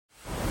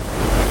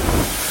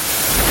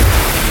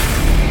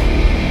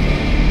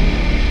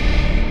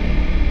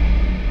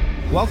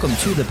welcome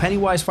to the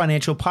Pennywise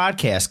Financial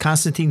Podcast.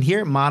 Constantine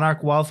here,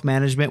 Monarch Wealth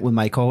Management, with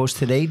my co-host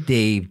today,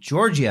 Dave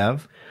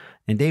Georgiev.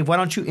 And Dave, why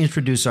don't you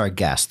introduce our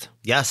guest?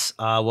 Yes.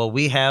 Well,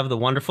 we have the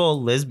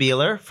wonderful Liz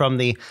Beeler from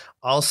the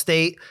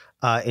Allstate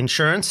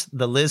Insurance,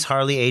 the Liz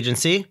Harley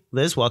Agency.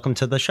 Liz, welcome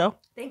to the show.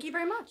 Thank you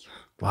very much.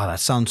 Wow,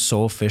 that sounds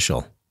so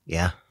official.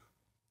 Yeah.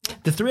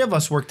 The three of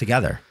us work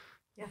together,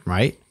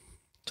 right?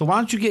 So why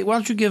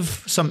don't you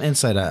give some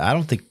insight? I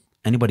don't think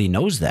anybody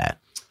knows that.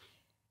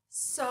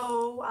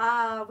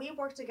 So we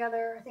worked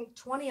together, I think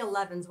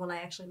 2011 is when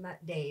I actually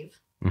met Dave.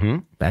 Mm-hmm.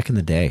 Back in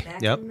the day.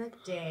 Back in the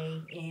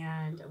day,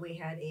 and we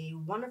had a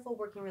wonderful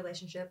working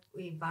relationship.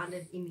 We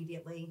bonded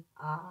immediately.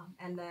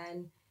 And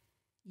then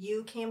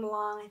you came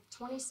along in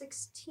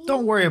 2016.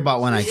 Don't worry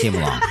about when I came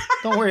along.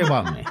 Don't worry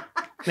about me.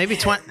 Maybe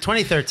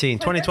 2013,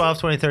 2012,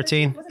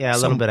 2013. Yeah, a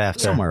little bit after.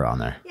 Somewhere around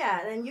there.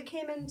 Yeah, and you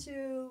came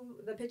into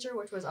the picture,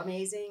 which was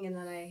amazing. And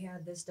then I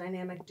had this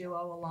dynamic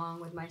duo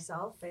along with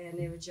myself, and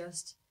it was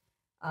just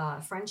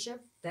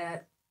friendship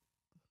that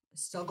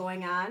is still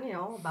going on,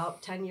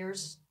 about 10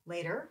 years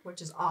later,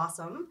 which is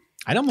awesome.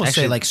 I'd almost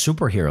say like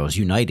superheroes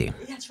uniting.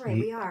 That's right,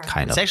 we are.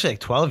 Kind of. It's actually like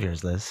 12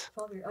 years, Liz.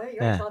 12 years. Oh,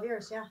 you're right, 12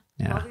 years,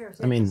 yeah. 12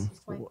 years. I mean,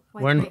 it's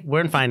 20, we're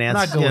in finance.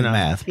 Not good with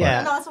math. But.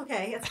 Yeah. No, it's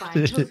okay. It's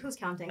fine. Who's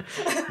counting?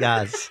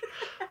 Yes.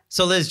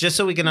 So, Liz, just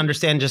so we can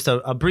understand just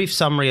a brief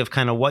summary of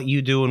kind of what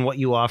you do and what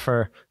you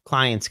offer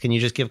clients, can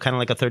you just give kind of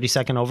like a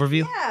 30-second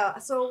overview? Yeah.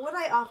 So what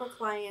I offer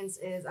clients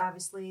is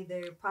obviously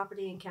the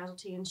property and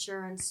casualty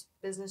insurance,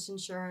 business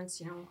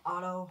insurance,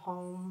 auto,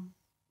 home,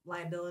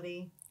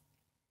 liability,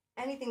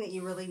 anything that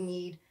you really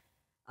need,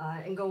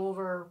 and go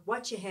over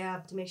what you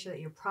have to make sure that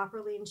you're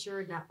properly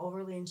insured, not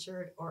overly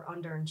insured or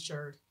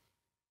underinsured.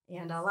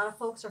 And a lot of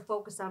folks are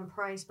focused on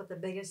price, but the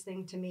biggest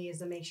thing to me is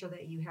to make sure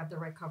that you have the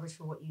right coverage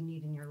for what you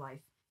need in your life.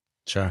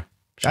 Sure.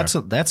 That's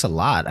a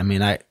lot. I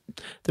mean,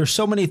 there's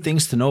so many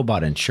things to know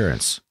about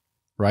insurance,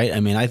 right?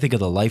 I mean, I think of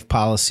the life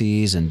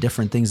policies and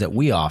different things that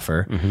we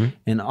offer,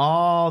 and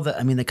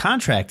the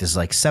contract is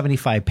like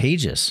 75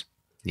 pages.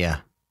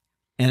 Yeah.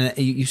 And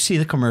you see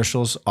the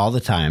commercials all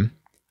the time.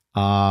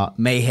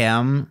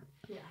 Mayhem,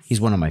 he's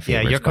one of my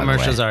favorites. Yeah, your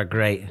commercials are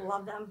great.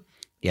 Love them.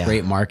 Yeah.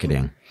 Great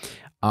marketing.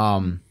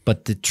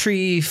 But the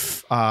tree,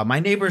 my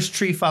neighbor's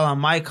tree fell on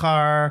my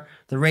car.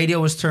 The radio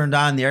was turned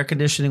on. The air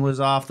conditioning was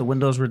off. The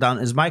windows were down.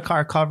 Is my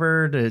car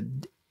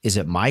covered? Is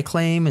it my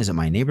claim? Is it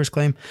my neighbor's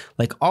claim?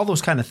 Like all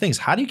those kind of things.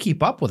 How do you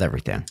keep up with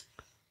everything?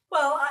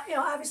 Well,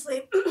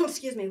 obviously,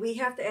 excuse me, we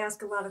have to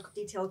ask a lot of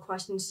detailed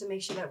questions to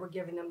make sure that we're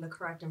giving them the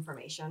correct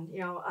information.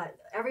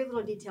 Every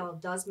little detail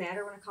does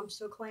matter when it comes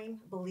to a claim,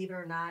 believe it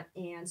or not.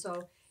 And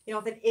so,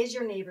 if it is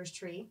your neighbor's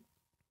tree,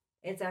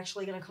 it's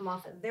actually going to come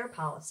off of their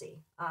policy,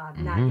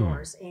 not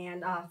yours.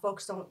 And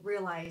folks don't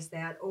realize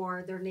that,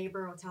 or their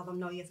neighbor will tell them,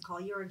 no, you have to call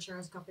your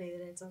insurance company.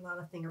 That it's a lot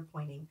of finger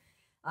pointing.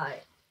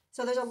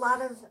 So there's a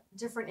lot of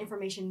different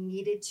information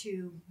needed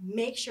to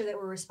make sure that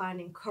we're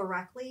responding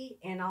correctly,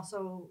 and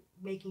also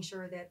making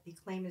sure that the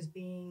claim is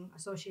being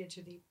associated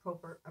to the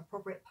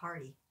appropriate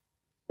party.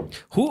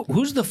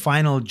 Who's the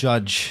final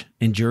judge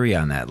and jury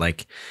on that?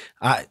 Like,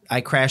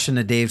 I crash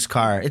into Dave's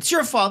car. It's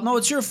your fault. No,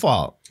 it's your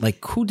fault.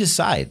 Like, who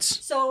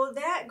decides? So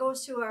that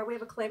goes to we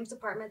have a claims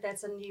department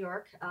that's in New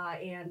York,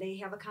 and they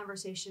have a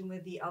conversation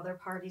with the other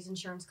party's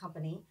insurance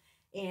company.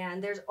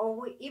 And there's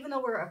always, even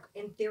though we're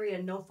in theory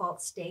a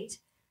no-fault state,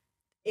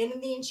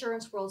 in the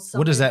insurance world,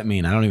 what does that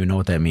mean? I don't even know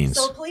what that means.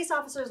 So police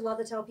officers love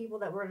to tell people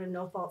that we're in a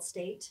no-fault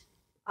state,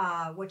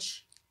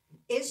 which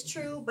is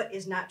true, but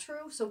is not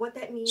true. So what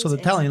that means? So they're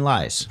telling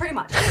lies. Pretty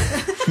much.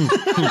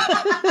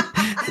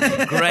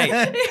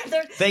 Great.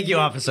 Thank you,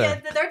 officer. Yeah,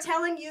 they're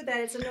telling you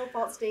that it's a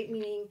no-fault state,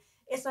 meaning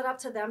it's not up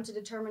to them to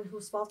determine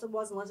whose fault it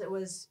was, unless it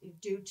was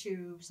due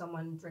to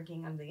someone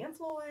drinking under the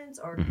influence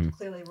or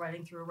clearly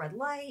riding through a red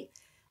light.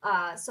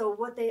 So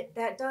what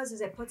that does is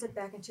it puts it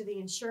back into the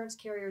insurance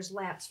carrier's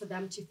laps for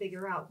them to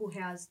figure out who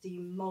has the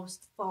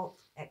most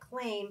fault at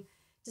claim,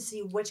 to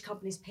see which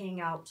company's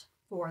paying out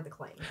for the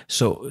claim.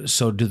 So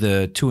do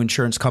the two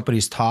insurance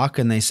companies talk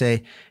and they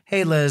say,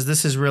 hey, Liz,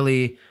 this is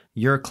really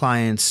your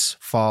client's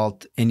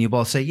fault. And you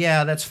both say,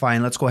 yeah, that's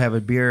fine. Let's go have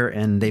a beer.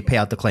 And they pay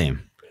out the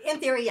claim. In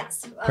theory,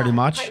 yes. Pretty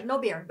much? No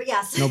beer, but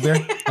yes. No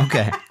beer?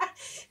 Okay.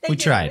 We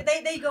tried.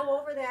 They go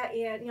over that,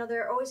 and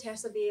there always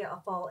has to be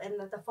a fault, and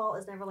the fault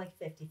is never like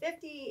 50-50.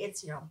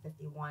 It's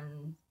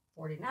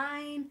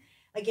 51-49,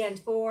 again,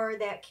 for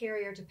that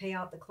carrier to pay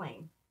out the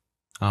claim.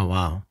 Oh,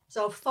 wow.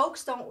 So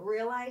folks don't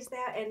realize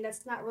that, and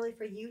that's not really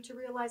for you to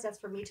realize. That's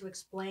for me to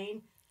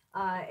explain.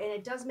 And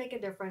it does make a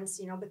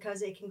difference,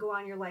 because it can go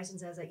on your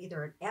license as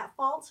either an at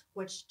fault,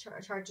 which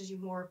charges you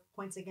more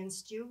points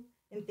against you,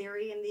 in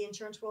theory, in the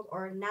insurance world,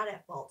 or not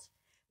at fault,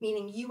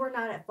 meaning you were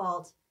not at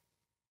fault.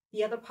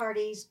 The other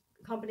party's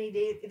company,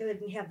 they either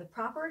didn't have the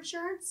proper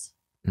insurance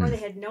or they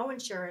had no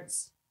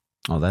insurance.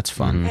 Oh, that's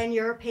fun. And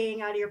you're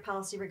paying out of your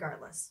policy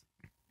regardless.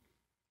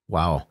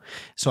 Wow.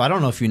 So I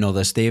don't know if you know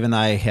this. Dave and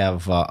I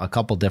have a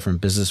couple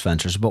different business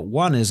ventures, but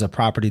one is a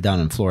property down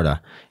in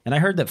Florida. And I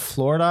heard that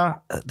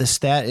Florida, the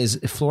stat is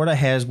Florida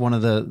has one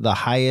of the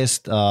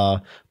highest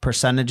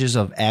percentages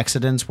of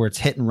accidents where it's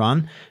hit and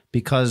run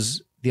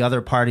because the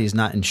other party is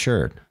not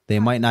insured. They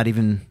might not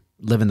even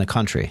live in the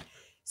country.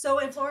 So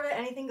in Florida,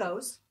 anything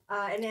goes.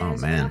 And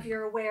as I don't know if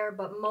you're aware,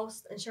 but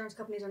most insurance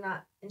companies are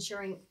not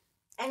insuring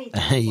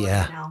anything in Florida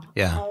right now.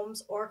 Yeah.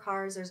 Homes or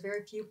cars. There's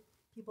very few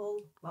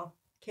people,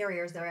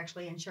 carriers that are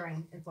actually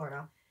insuring in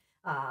Florida.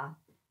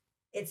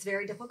 It's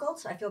very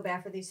difficult. I feel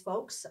bad for these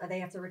folks. They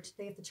have to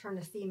turn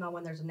to FEMA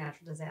when there's a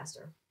natural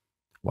disaster.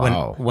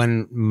 Wow.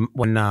 When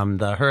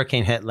the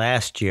hurricane hit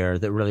last year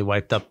that really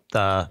wiped up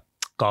the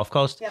Gulf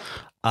Coast, Yep.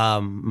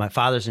 My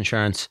father's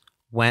insurance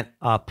went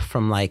up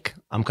from I'm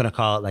going to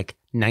call it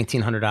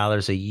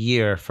 $1,900 a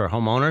year for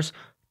homeowners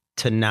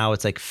to now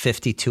it's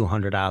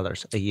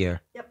 $5,200 a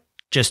year. Yep.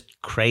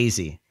 Just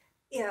crazy.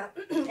 Yeah,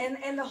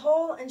 and the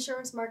whole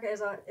insurance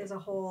market as a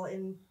whole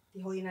in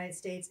the whole United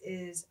States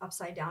is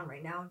upside down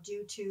right now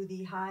due to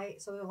the high.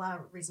 So there are a lot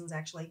of reasons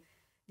actually.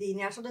 The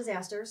natural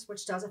disasters,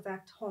 which does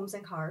affect homes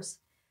and cars.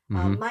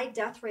 Mhm. My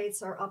death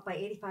rates are up by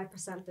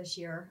 85% this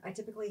year. I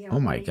typically have. Oh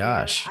my one year.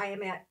 gosh. I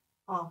am at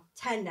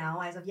 10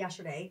 now as of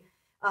yesterday,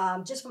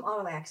 just from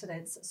auto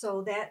accidents.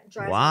 So that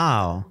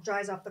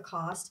drives up the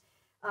cost.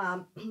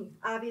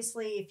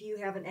 Obviously, if you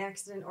have an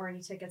accident or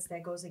any tickets,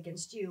 that goes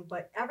against you.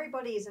 But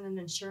everybody is in an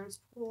insurance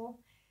pool.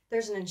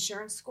 There's an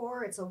insurance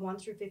score. It's a 1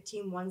 through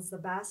 15. 1's the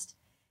best,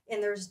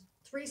 and there's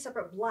 3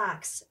 separate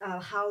blocks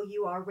how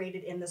you are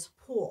rated in this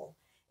pool.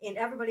 And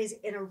everybody's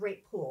in a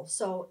rate pool.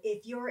 So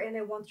if you're in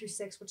a 1 through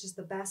 6, which is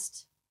the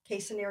best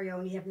case scenario,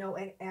 and you have no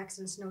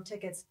accidents, no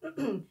tickets,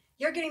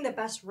 you're getting the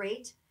best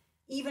rate.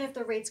 Even if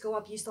the rates go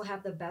up, you still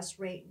have the best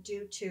rate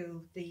due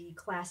to the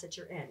class that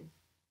you're in.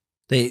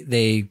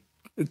 They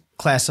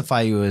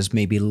classify you as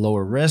maybe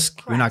lower risk.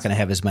 Correct. You're not going to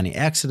have as many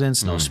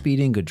accidents, no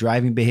speeding, good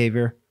driving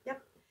behavior.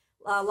 Yep.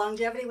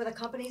 Longevity with a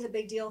company is a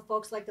big deal.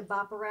 Folks like to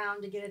bop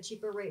around to get a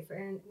cheaper rate.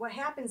 And what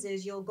happens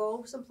is you'll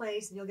go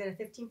someplace and you'll get a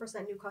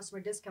 15% new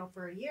customer discount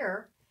for a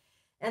year.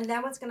 And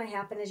then what's going to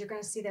happen is you're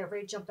going to see that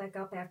rate jump back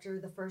up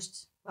after the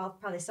first,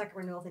 probably second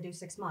renewal if they do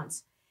 6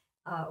 months.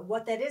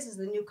 What that is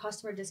the new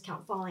customer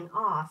discount falling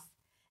off.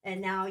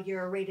 And now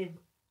you're rated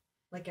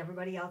like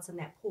everybody else in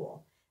that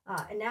pool.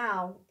 And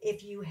now,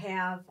 if you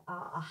have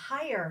a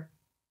higher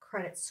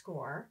credit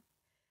score,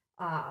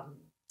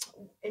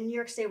 in New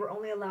York State, we're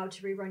only allowed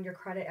to rerun your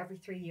credit every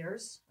 3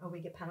 years, or we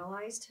get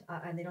penalized,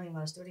 and they don't even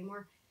let us do it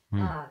anymore.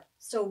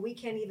 So we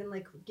can't even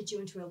get you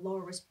into a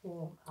lower risk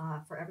pool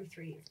for every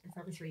 3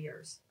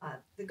 years.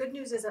 The good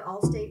news is at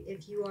Allstate,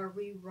 if you are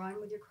rerun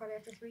with your credit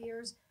after 3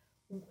 years,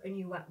 and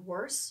you went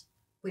worse,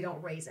 we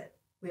don't raise it.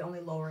 We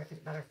only lower it if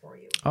it's better for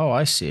you. Oh,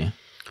 I see.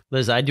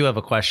 Liz, I do have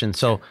a question.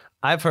 So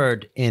I've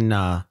heard in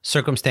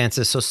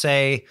circumstances, so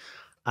say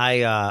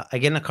I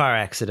get in a car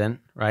accident,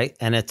 right?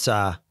 And it's,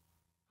 how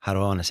do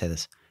I want to say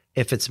this?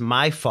 If it's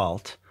my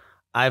fault,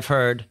 I've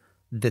heard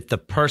that the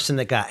person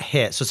that got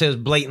hit, so say it was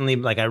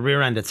blatantly I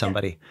rear-ended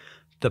somebody,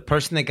 the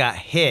person that got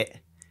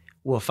hit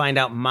will find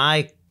out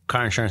my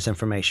car insurance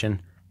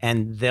information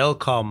and they'll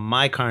call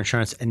my car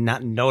insurance and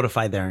not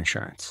notify their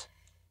insurance.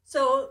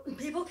 So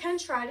people can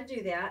try to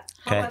do that.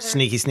 Okay, However,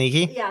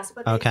 sneaky. Yes,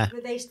 but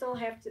they still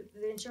have to.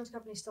 The insurance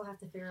companies still have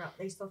to figure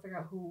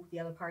out who the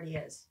other party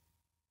is.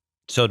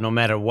 So no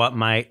matter what,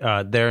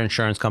 their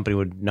insurance company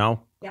would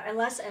know. Yeah,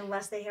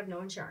 unless they have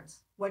no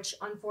insurance. Which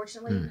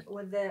unfortunately,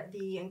 with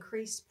the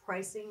increased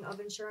pricing of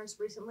insurance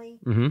recently,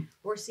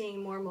 we're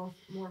seeing more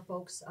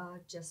folks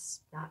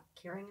just not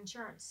carrying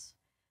insurance.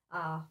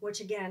 Which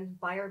again,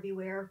 buyer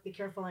beware. Be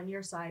careful on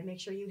your side. Make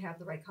sure you have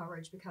the right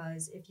coverage,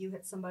 because if you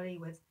hit somebody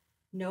with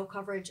no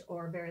coverage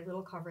or very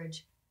little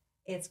coverage,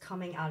 it's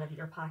coming out of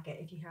your pocket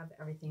if you have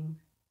everything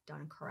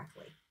done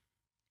correctly.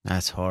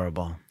 That's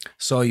horrible.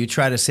 So you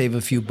try to save a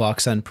few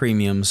bucks on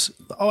premiums.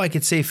 Oh, I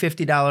could save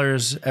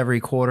 $50 every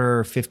quarter,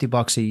 or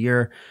 $50 a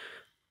year.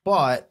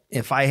 But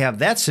if I have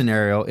that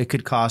scenario, it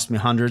could cost me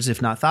hundreds,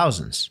 if not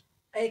thousands.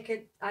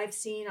 I've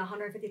seen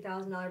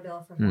 $150,000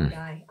 bill from one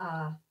guy.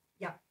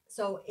 Yeah.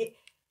 So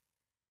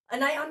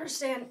and I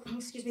understand, the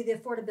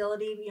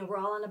affordability. We're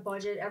all on a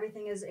budget.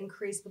 Everything is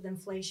increased with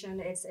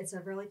inflation. It's a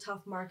really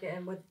tough market,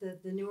 and with the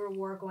newer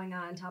war going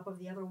on top of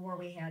the other war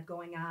we had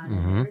going on,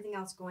 and everything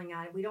else going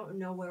on, we don't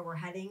know where we're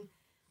heading.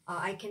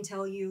 I can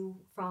tell you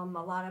from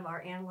a lot of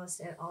our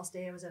analysts at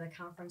Allstate. I was at a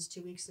conference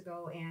 2 weeks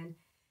ago, and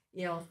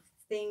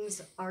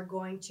things are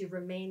going to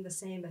remain the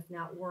same, if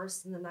not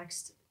worse, in the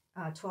next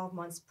 12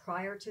 months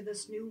prior to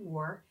this new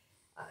war.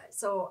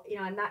 So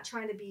I'm not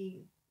trying to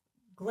be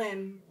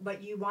glim,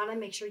 but you want to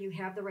make sure you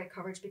have the right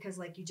coverage, because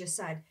like you just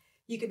said,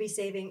 you could be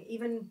saving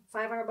even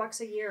 $500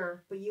 a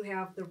year, but you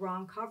have the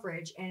wrong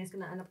coverage, and it's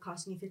going to end up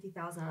costing you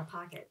 $50,000 out of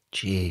pocket.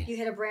 Gee. You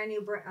hit a brand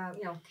new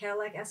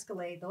Cadillac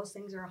Escalade, those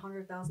things are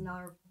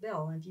 $100,000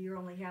 bill, and if you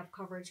only have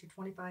coverage for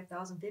 $25,000,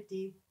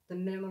 $50,000, the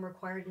minimum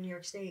required in New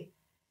York State,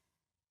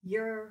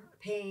 you're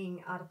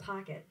paying out of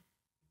pocket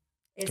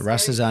The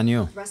rest is on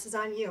you. The rest is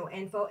on you.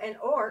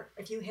 Or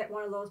if you hit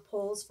one of those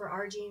poles for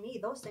RG&E,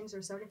 those things are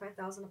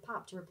 $75,000 a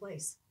pop to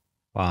replace.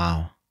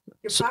 Wow.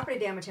 Your property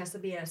damage has to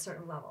be at a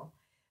certain level.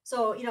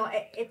 So,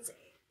 it's,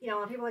 people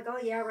are like, oh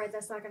yeah, right,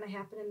 that's not going to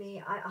happen to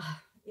me.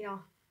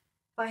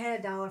 If I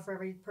had $1 for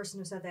every person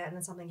who said that and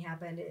then something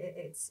happened,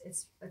 it's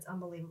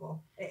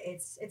unbelievable.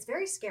 It's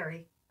very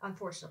scary,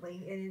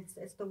 unfortunately. And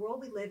it's the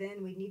world we live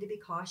in. We need to be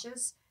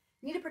cautious.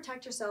 You need to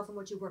protect yourself and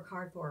what you work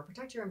hard for.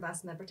 Protect your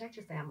investment, protect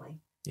your family.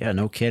 Yeah,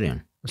 no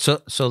kidding.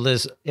 So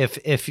Liz,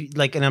 if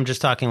like, and I'm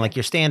just talking like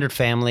your standard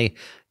family,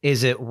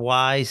 is it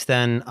wise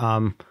then,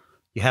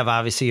 you have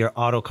obviously your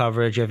auto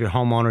coverage, you have your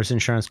homeowner's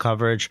insurance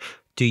coverage.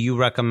 Do you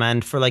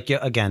recommend for like,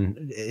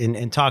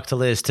 and talk to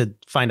Liz to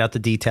find out the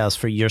details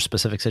for your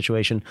specific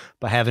situation,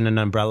 but having an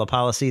umbrella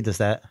policy, does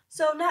that?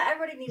 So not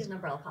everybody needs an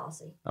umbrella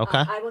policy.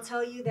 Okay. I will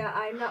tell you that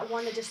I'm not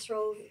one to just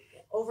throw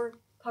over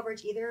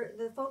coverage either.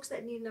 The folks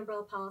that need an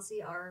umbrella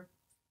policy are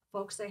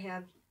folks that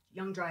have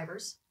young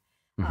drivers,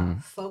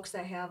 folks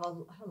that have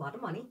a lot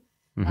of money,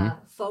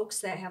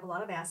 folks that have a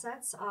lot of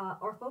assets,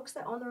 or folks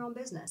that own their own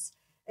business.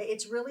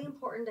 It's really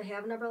important to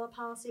have an umbrella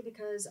policy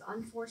because,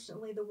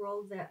 unfortunately, the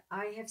world that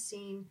I have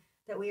seen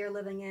that we are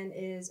living in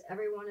is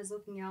everyone is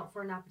looking out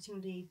for an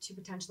opportunity to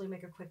potentially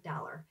make a quick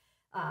dollar.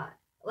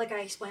 Like I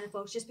explained to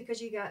folks, just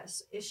because you got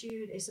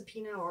issued a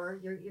subpoena or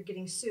you're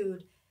getting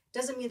sued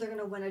doesn't mean they're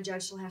going to win. A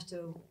judge still has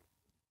to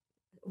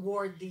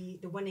award the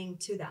winning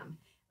to them.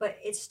 But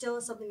it's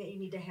still something that you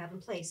need to have in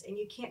place. And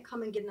you can't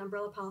come and get an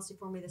umbrella policy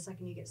for me the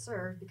second you get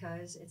served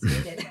because it's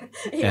needed.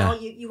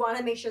 You want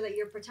to make sure that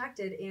you're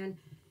protected. And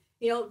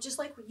just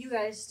like what you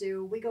guys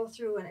do, we go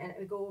through and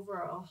we go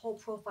over a whole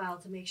profile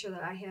to make sure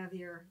that I have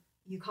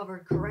you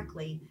covered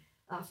correctly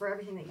for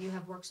everything that you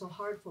have worked so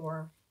hard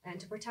for and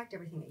to protect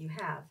everything that you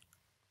have.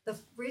 The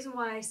reason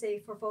why I say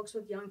for folks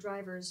with young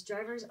drivers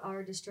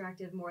are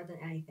distracted more than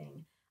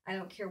anything. I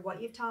don't care what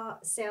you've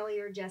taught Sally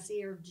or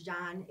Jesse or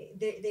John,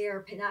 they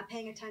are not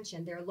paying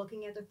attention. They're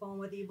looking at their phone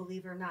whether you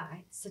believe it or not.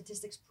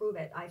 Statistics prove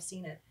it. I've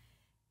seen it.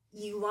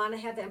 You want to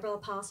have the umbrella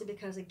policy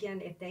because,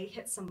 again, if they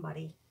hit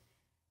somebody,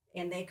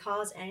 and they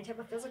cause any type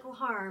of physical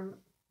harm,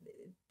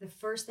 the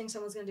first thing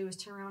someone's going to do is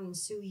turn around and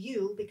sue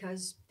you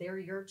because they're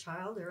your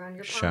child, they're on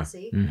your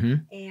policy,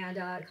 and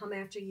come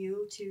after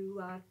you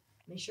to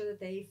make sure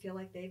that they feel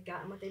like they've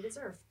gotten what they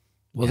deserve.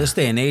 Well, this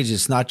day and age,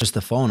 it's not just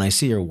the phone. I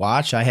see your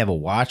watch. I have a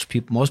watch.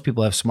 Most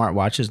people have smart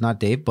watches, not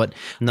Dave, but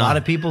a lot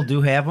of people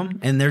do have them,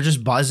 and they're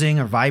just buzzing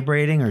or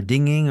vibrating or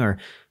dinging or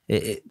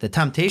the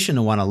temptation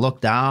to want to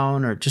look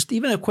down or just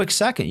even a quick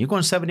second. You're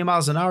going 70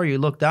 miles an hour, you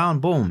look down,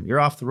 boom, you're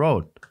off the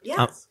road.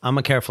 Yes. I'm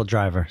a careful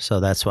driver, so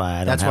that's why I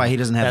don't That's why he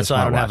doesn't have a That's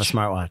why I don't have a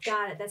smartwatch. smartwatch.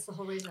 Got it. That's the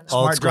whole reason.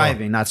 Smart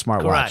driving, not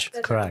smart watch.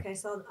 Correct. Okay,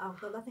 so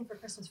nothing for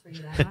Christmas for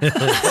you then.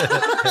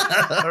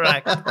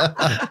 Correct.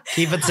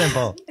 Keep it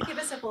simple. Keep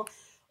it simple.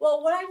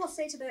 Well, what I will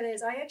say to that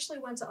is I actually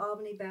went to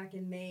Albany back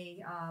in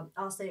May.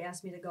 Allstate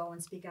asked me to go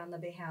and speak on the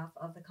behalf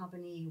of the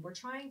company. We're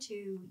trying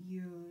to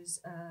use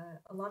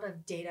a lot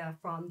of data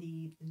from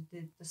the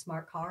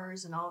smart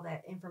cars and all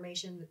that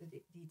information,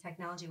 the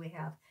technology we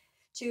have,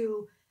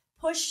 to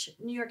push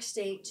New York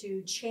State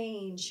to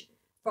change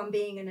from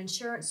being an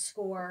insurance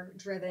score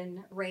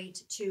driven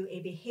rate to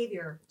a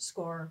behavior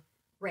score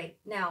rate.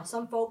 Now,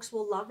 some folks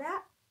will love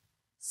that.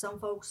 Some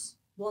folks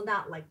will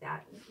not like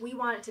that. We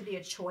want it to be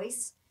a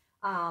choice.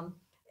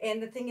 And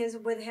the thing is,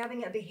 with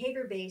having a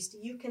behavior based,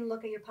 you can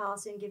look at your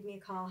policy and give me a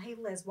call. Hey,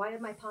 Liz, why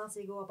did my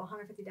policy go up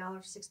 $150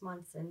 for 6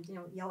 months? And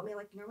yell at me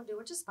like you normally do,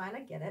 which is fine.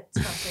 I get it.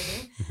 It's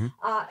frustrating.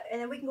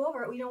 And then we can go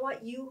over it. You know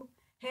what? You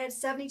had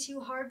 72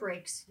 hard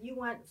breaks. You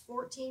went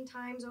 14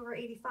 times over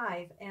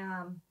 85.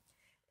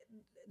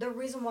 The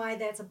reason why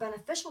that's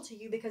beneficial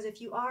to you, because if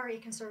you are a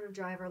conservative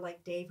driver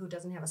like Dave, who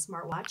doesn't have a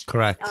smartwatch,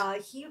 correct,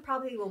 he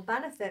probably will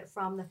benefit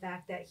from the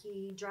fact that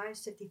he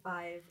drives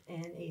 55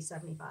 in a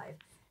 75.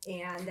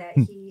 And that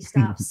he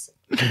stops.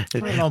 I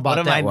don't know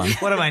about that one.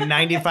 What am I,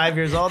 95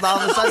 years old all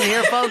of a sudden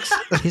here, folks?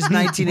 His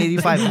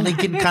 1985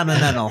 Lincoln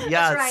Continental. Yes.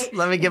 That's right.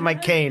 Let me get my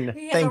cane.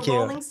 He has Thank a you.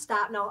 rolling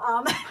stop. No.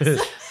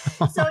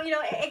 So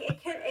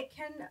it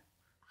can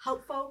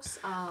help folks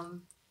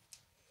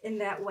in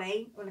that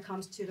way when it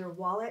comes to their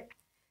wallet.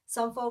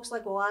 Some folks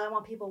like, well, I don't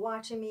want people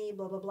watching me,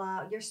 blah, blah,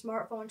 blah. Your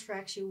smartphone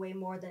tracks you way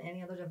more than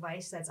any other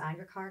device that's on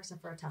your car,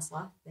 except for a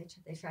Tesla.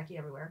 They track you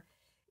everywhere.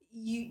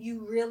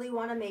 You really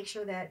want to make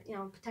sure that,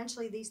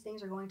 potentially these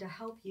things are going to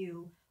help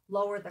you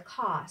lower the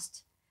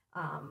cost.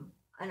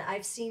 And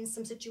I've seen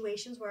some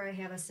situations where I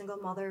have a single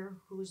mother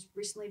who's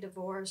recently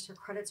divorced. Her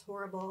credit's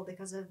horrible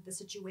because of the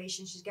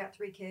situation. She's got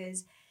 3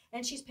 kids,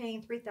 and she's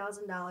paying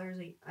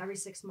 $3,000 every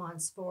 6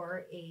 months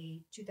for a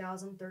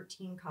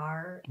 2013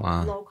 car,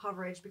 low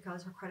coverage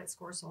because her credit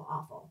score is so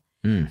awful.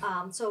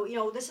 So,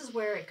 this is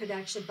where it could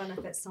actually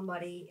benefit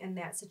somebody in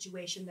that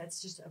situation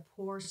that's just a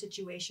poor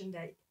situation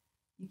that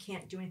you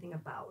can't do anything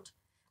about.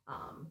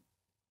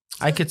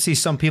 I could see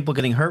some people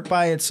getting hurt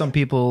by it. Some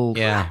people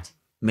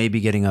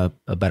maybe getting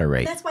a better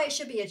rate. That's why it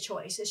should be a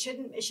choice. It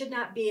should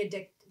not be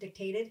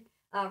dictated.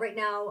 Right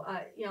now,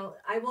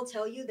 I will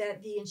tell you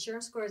that the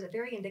insurance score is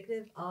very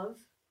indicative of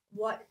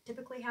what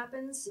typically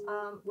happens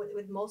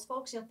with most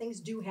folks. Things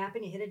do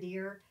happen. You hit a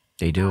deer.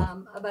 They do.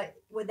 But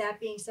with that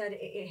being said,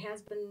 it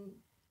has been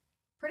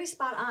pretty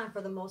spot on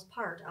for the most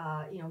part,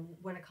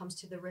 when it comes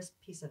to the risk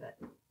piece of it.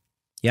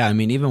 Yeah, I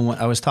mean, even when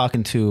I was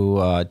talking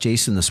to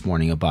Jason this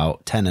morning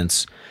about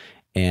tenants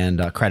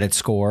and credit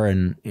score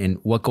and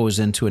what goes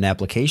into an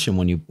application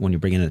when you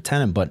bring in a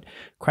tenant, but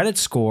credit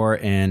score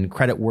and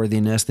credit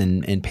worthiness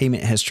and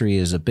payment history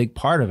is a big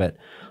part of it.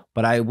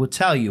 But I will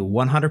tell you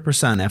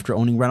 100% after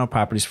owning rental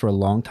properties for a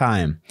long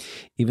time,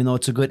 even though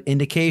it's a good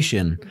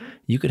indication,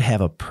 you could have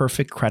a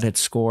perfect credit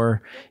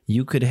score.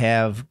 You could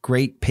have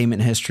great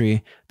payment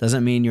history.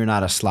 Doesn't mean you're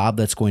not a slob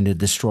that's going to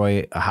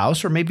destroy a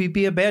house or maybe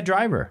be a bad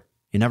driver.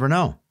 You never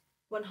know.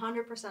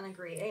 100%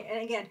 agree.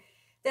 And again,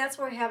 that's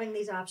where having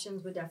these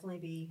options would definitely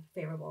be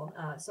favorable.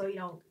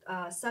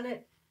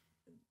 Senate,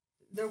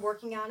 they're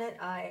working on it.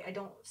 I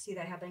don't see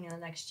that happening in the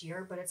next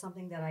year, but it's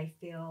something that I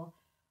feel,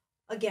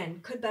 again,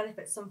 could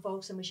benefit some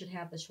folks, and we should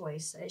have the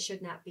choice. It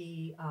should not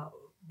be,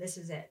 this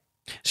is it.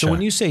 So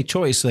when you say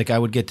choice, like I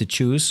would get to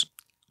choose,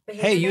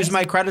 hey, use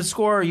my credit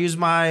score or use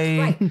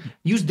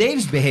use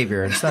Dave's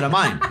behavior instead of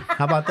mine.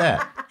 How about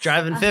that?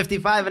 Driving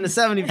 55 and a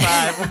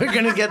 75. We're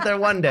going to get there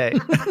one day.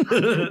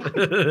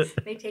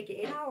 May take you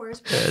 8 hours.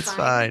 But it's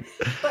fine.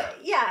 But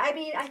yeah, I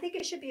mean, I think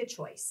it should be a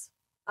choice.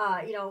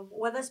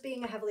 With us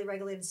being a heavily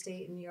regulated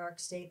state in New York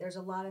State, there's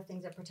a lot of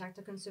things that protect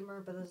the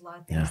consumer, but there's a lot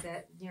of things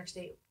that New York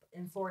State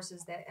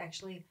enforces that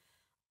actually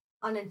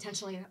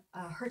unintentionally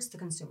hurts the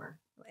consumer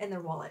and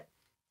their wallet.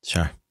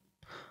 Sure.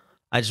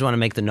 I just want to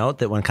make the note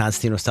that when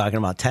Constantine was talking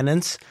about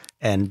tenants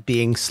and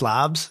being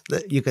slobs,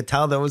 that you could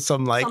tell there was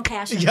some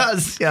passion.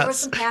 Yes. There was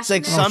some passion. It's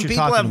like there. some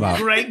people have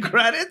great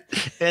credit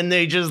and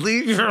they just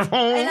leave your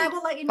home and I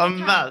will let you know, a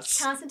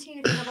mess.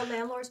 Constantine, if you have a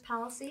landlord's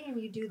policy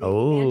and you do the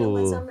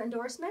vandalism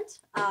endorsement,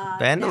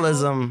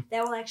 vandalism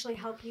that will actually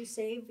help you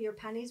save your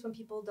pennies when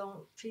people don't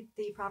treat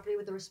the property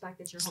with the respect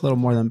that you're hoping. It's a little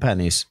more than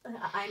pennies.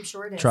 I'm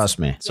sure it is. Trust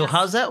me. So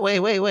how's that?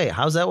 Wait.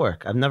 How's that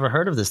work? I've never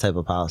heard of this type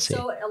of policy.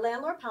 So a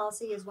landlord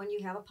policy is when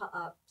you have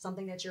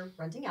something that you're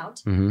renting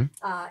out, and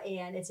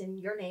it's in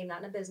your name,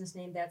 not in a business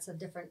name. That's a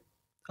different.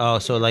 Oh,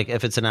 so like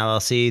if it's an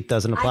LLC, it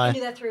doesn't apply? I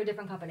can do that through a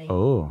different company.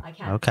 Oh, I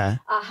can. Okay.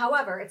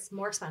 However, it's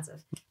more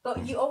expensive.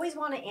 But you always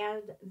want to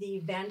add the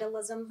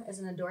vandalism as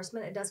an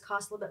endorsement. It does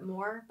cost a little bit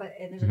more, but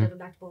there's a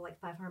deductible like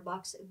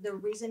 $500. The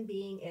reason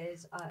being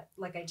is,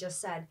 like I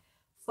just said,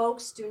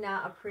 folks do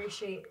not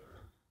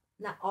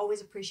always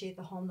appreciate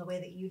the home the way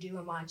that you do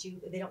and want you.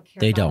 They don't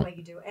care about the way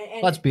you do.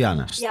 And let's be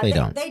honest. Yeah, they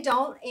don't. They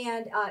don't.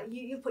 And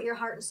you put your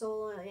heart and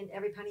soul and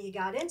every penny you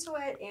got into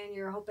it, and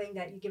you're hoping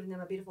that you're giving them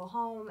a beautiful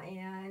home,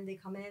 and they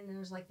come in and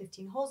there's like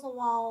 15 holes in the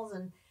walls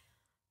and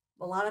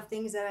a lot of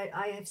things that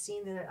I have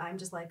seen that I'm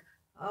just like,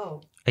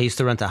 oh. I used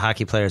to rent to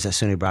hockey players at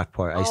SUNY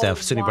Brockport. I used to have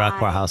SUNY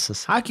Brockport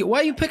houses. Hockey? Why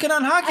are you picking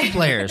on hockey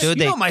players? Dude,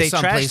 you know my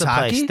son plays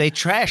hockey. They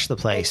trashed the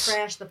place. They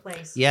trashed the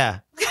place. Yeah.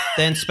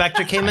 The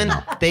inspector came in.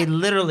 They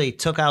literally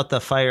took out the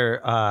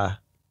fire,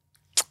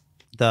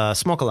 the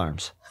smoke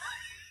alarms.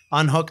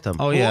 Unhooked them.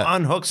 Oh, yeah.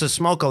 Who unhooks a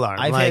smoke alarm?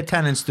 I've had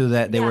tenants do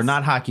that. They were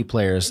not hockey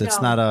players.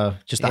 It's not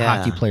just a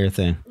hockey player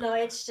thing. No,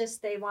 it's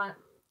just they want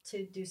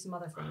to do some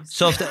other things.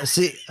 So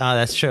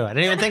that's true. I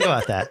didn't even think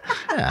about that.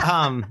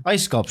 Yeah.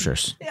 Ice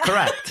sculptures.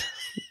 Correct.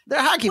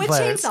 They're hockey with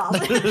players. chainsaws.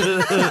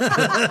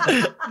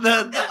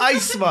 the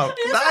ice smoke.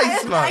 The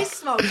ice smoke. Ice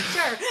smoke,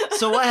 sure.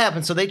 So what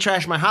happens? So they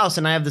trash my house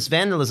and I have this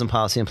vandalism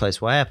policy in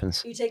place. What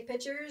happens? You take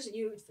pictures,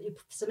 you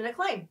submit a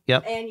claim.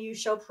 Yep. And you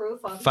show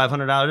proof of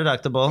 $500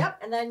 deductible. Yep.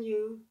 And then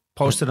you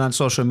post it on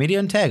social media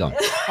and tag them.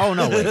 Oh,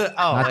 no, wait.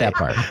 That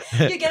part.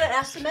 You get an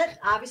estimate,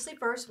 obviously,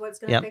 first, what's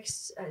going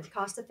to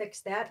cost to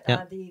fix that.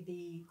 Yep.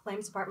 The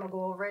claims department will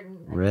go over it and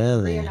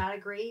really? agree or not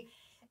agree.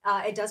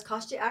 It does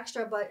cost you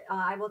extra, but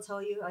I will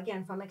tell you,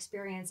 again, from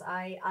experience,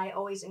 I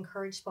always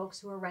encourage folks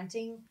who are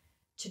renting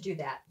to do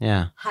that.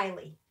 Yeah.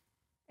 Highly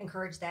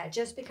encourage that,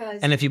 just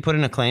because. And if you put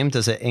in a claim,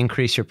 does it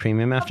increase your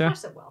premium after? Of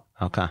course it will.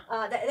 Okay.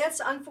 That's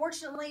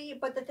unfortunately,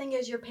 but the thing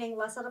is, you're paying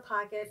less out of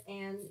pocket,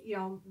 and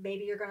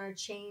maybe you're going to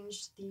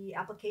change the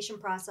application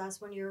process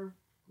when you're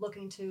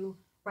looking to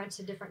rent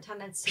to different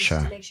tenants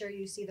to make sure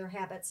you see their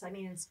habits. I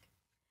mean,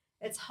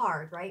 it's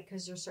hard, right?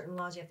 Because there's certain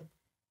laws you have to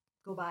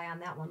go by on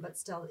that one, but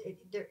still,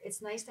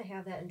 it's nice to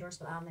have that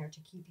endorsement on there to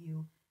keep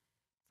you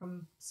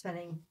from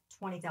spending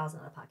 $20,000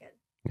 out of pocket.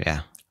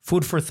 Yeah.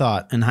 Food for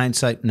thought. In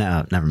hindsight,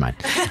 no, never mind.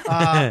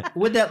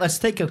 With that, let's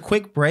take a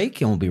quick break,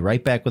 and we'll be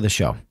right back with the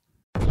show.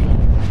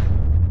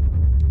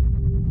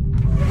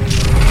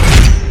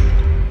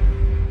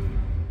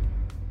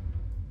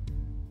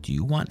 Do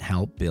you want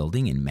help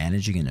building and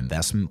managing an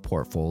investment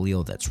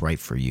portfolio that's right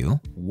for you?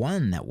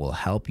 One that will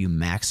help you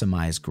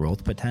maximize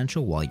growth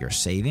potential while you're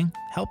saving,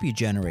 help you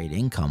generate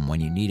income when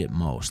you need it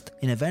most,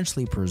 and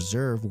eventually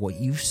preserve what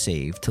you've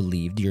saved to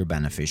leave to your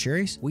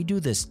beneficiaries? We do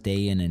this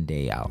day in and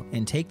day out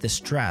and take the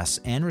stress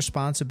and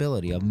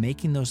responsibility of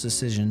making those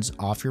decisions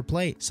off your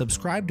plate.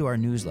 Subscribe to our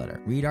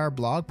newsletter, read our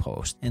blog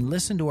post, and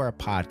listen to our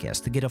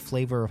podcast to get a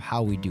flavor of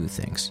how we do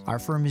things. Our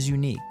firm is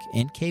unique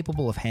and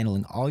capable of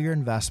handling all your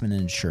investment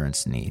and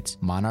insurance needs. needs.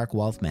 Monarch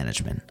Wealth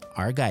Management,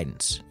 our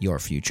guidance, your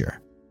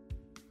future.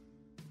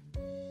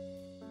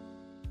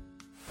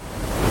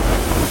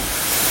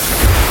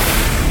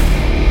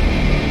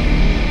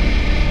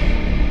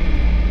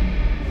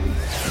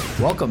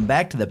 Welcome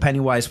back to the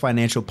Pennywise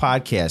Financial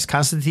Podcast.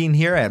 Constantine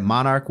here at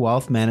Monarch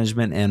Wealth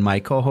Management and my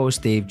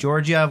co-host Dave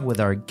Georgiev with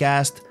our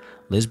guest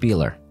Liz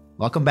Beeler.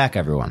 Welcome back,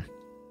 everyone.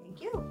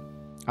 Thank you.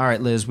 All right,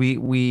 Liz, we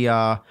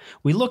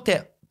looked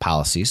at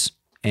policies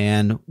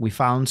and we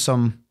found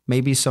some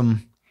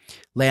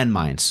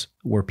landmines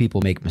where people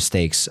make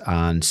mistakes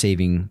on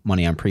saving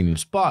money on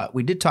premiums. But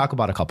we did talk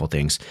about a couple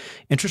things.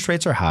 Interest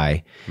rates are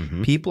high.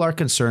 Mm-hmm. People are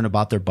concerned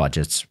about their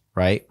budgets,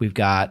 right? We've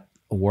got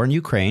a war in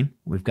Ukraine.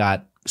 We've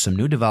got some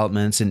new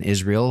developments in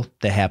Israel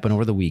that happened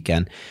over the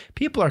weekend.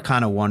 People are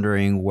kind of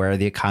wondering where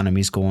the economy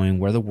is going,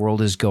 where the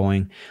world is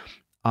going.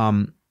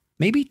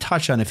 Maybe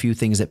touch on a few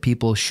things that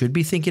people should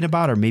be thinking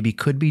about or maybe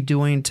could be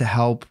doing to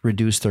help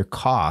reduce their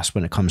costs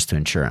when it comes to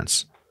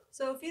insurance.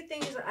 So a few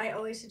things I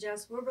always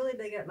suggest. We're really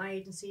big at my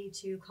agency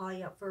to call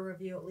you up for a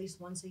review at least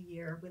once a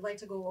year. We'd like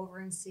to go over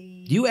and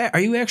see. Are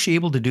you actually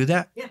able to do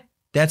that? Yeah.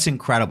 That's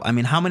incredible. I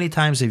mean, how many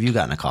times have you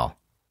gotten a call?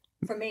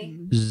 From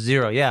me.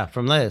 0. Yeah.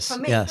 From Liz.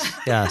 From me.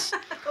 Yes.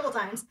 A couple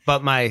times.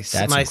 But my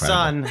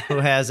son, who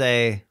has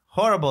a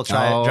horrible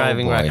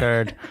driving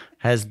record,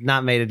 has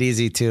not made it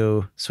easy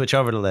to switch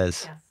over to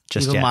Liz. Yes.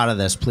 Just Keep him yet. out of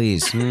this,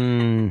 please.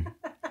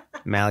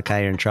 Malachi,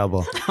 you're in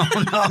trouble.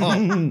 Oh,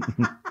 no.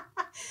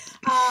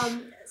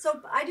 So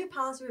I do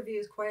policy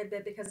reviews quite a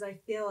bit because I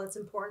feel it's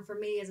important for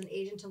me as an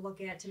agent to look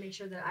at to make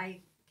sure that I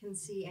can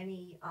see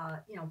any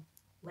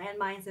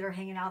landmines that are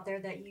hanging out there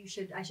that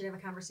I should have a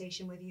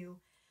conversation with you.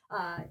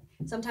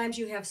 Sometimes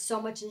you have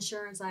so much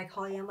insurance, I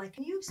call you, I'm like,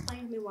 can you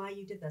explain to me why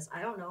you did this? I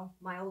don't know.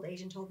 My old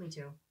agent told me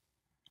to.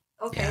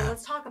 Okay, Yeah.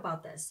 Let's talk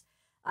about this.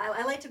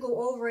 I like to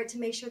go over it to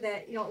make sure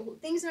that,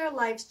 things in our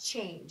lives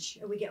change.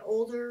 We get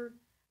older,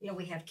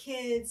 we have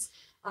kids,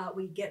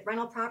 we get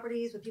rental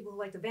properties with people who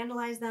like to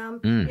vandalize them,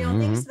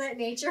 things of that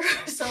nature.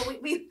 So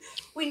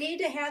we need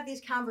to have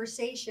these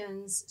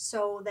conversations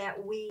so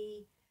that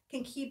we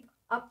can keep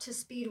up to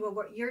speed with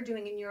what you're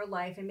doing in your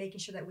life and making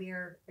sure that we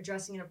are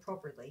addressing it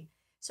appropriately.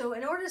 So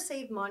in order to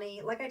save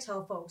money, like I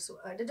tell folks,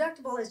 a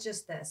deductible is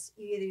just this.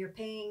 You're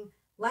paying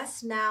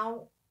less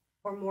now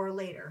or more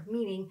later,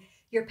 meaning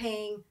you're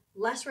paying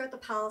less throughout the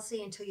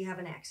policy until you have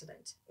an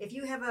accident. If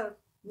you have a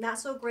not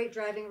so great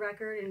driving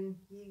record and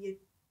you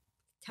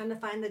tend to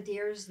find the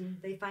deers and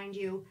they find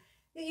you,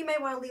 you may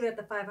want to leave it at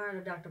the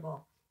 $500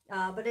 deductible.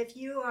 But if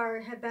you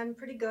have been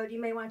pretty good,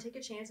 you may want to take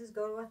your chances,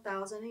 go to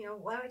 $1,000.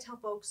 What I tell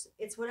folks,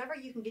 it's whatever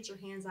you can get your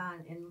hands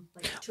on in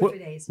like 2 or 3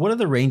 days. What are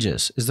the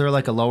ranges? Is there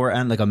like a lower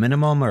end, like a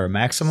minimum or a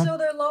maximum? So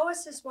their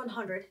lowest is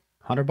 $100.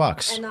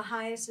 $100. And the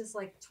highest is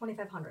like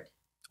 $2,500.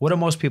 What do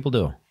most people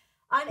do?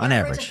 On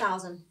average,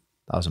 $1,000.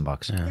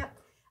 $1,000. Yeah.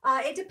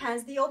 Yep. It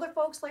depends. The older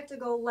folks like to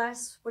go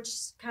less, which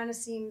kind of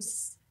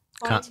seems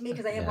funny to me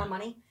because I have more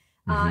money.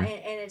 And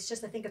it's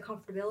just, I think, a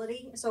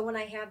comfortability. So when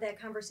I have that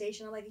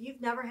conversation, I'm like, you've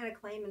never had a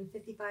claim in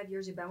 55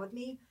 years you've been with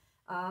me.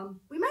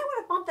 We might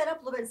want to bump that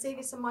up a little bit and save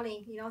you some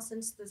money,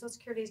 since the Social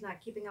Security is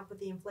not keeping up with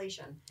the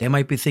inflation. They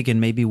might be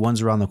thinking maybe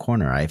one's around the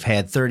corner. I've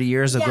had 30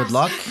 years of good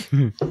luck.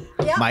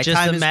 Yep. My Just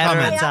time a is matter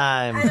coming. of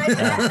time.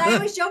 And I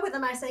always joke with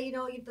them. I say,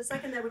 the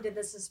second that we did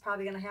this is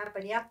probably going to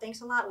happen. Yep,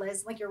 thanks a lot,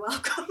 Liz. Like, you're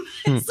welcome.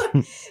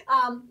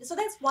 So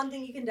that's one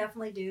thing you can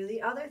definitely do.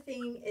 The other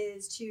thing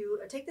is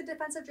to take the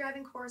defensive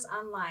driving course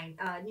online.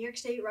 New York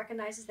State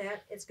recognizes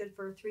that. It's good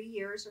for 3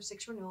 years or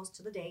 6 renewals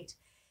to the date.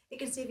 It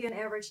can save you an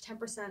average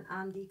 10%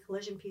 on the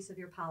collision piece of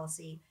your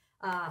policy.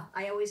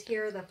 I always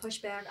hear the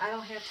pushback, I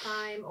don't have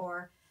time,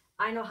 or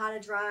I know how to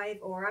drive,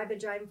 or I've been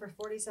driving for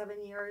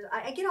 47 years.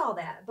 I get all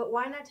that, but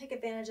why not take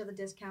advantage of the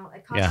discount?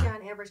 It costs you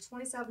on average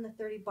 $27 to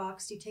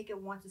 $30. You take it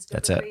once, it's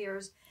good for 3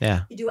 years.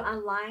 Yeah. You do it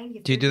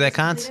online. Do you do that,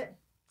 Cons?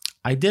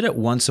 I did it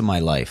once in my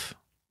life.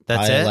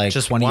 That's it? Like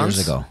Just 20 once?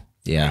 years ago.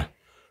 Yeah.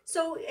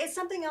 So it's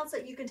something else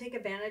that you can take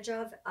advantage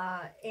of,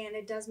 and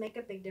it does make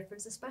a big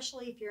difference,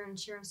 especially if your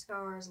insurance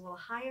score is a little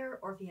higher,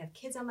 or if you have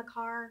kids on the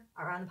car,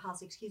 or on the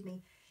policy, excuse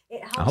me.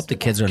 It helps. I hope the with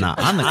kids that. are not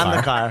on the car. On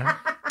the car.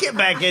 Get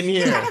back in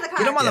here. Get back in the car.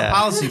 Get them on the Yeah.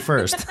 policy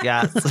first.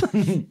 Yes.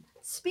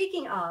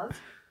 Speaking of,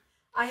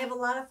 I have a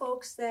lot of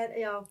folks that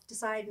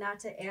decide not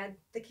to add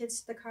the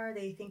kids to the car.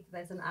 They think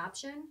that's an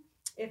option.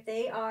 If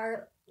they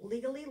are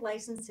legally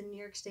licensed in New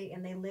York State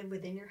and they live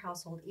within your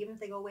household, even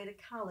if they go away to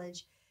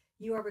college,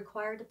 you are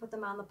required to put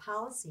them on the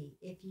policy.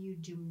 If you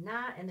do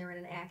not, and they're in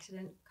an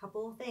accident,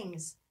 couple of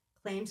things.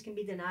 Claims can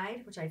be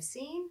denied, which I've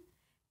seen.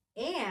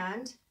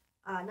 And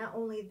not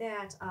only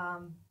that,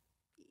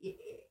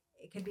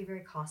 it can be very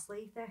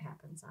costly if that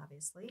happens,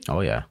 obviously. Oh,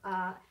 yeah.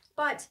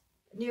 But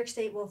New York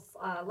State will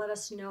let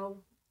us know,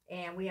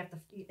 and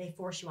they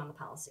force you on the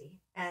policy.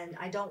 And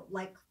I don't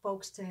like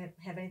folks to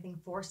have anything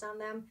forced on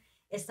them.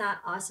 It's not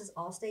us as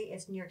Allstate,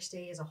 it's New York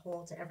State as a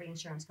whole to every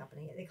insurance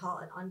company. They call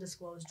it an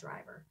undisclosed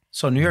driver.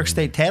 So New York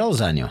State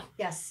tattles on you.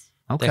 Yes.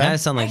 Okay. They kind of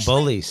sound like Actually-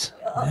 bullies.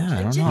 Yeah,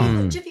 I don't Jiffy,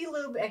 know. Jiffy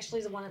Lube actually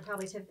is the one that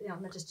probably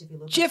not just Jiffy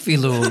Lube. Jiffy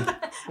Lube.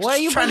 Why are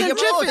you Trying to bringing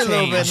get oil Jiffy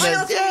Lube in changed.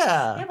 this?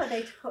 Yeah, Yeah. but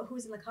they put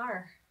who's in the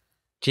car.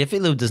 Jiffy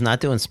Lube does not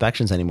do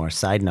inspections anymore.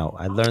 Side note,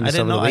 I learned I this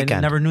didn't over know. the I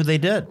weekend. never knew they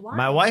did. Why?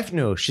 My wife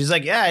knew. She's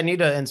like, yeah, I need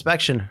an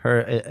inspection.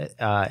 Her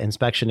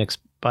inspection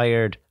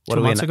expired. What 2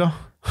 are we months in? ago?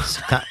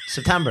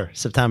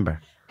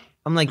 September.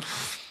 I'm like,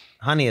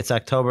 honey, it's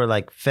October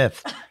like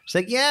 5th. She's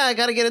like, yeah, I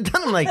got to get it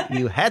done. I'm like,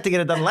 you had to get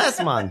it done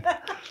last month.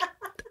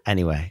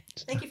 Anyway,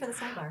 Thank you for the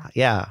sidebar.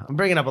 yeah, I'm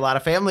bringing up a lot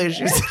of family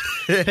issues.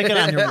 Picking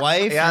on your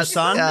wife, your Yes,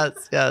 son.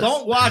 Yes.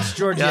 Don't watch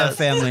Georgia Yes.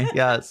 Family.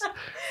 Yes.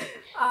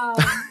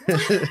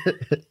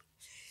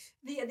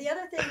 The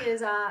other thing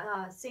is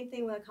same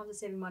thing when it comes to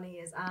saving money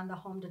is on the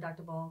home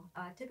deductible.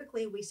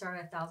 Typically, we start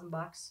at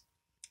 $1,000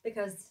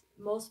 because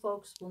most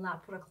folks will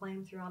not put a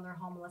claim through on their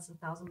home unless it's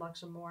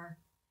 $1,000 or more.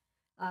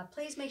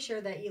 Please make sure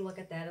that you look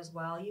at that as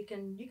well. You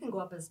can go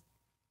up as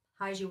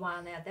high as you want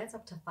on that. That's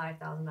up to $5,000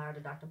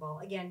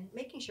 deductible. Again,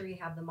 making sure you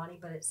have the money,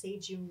 but it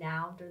saves you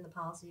now during the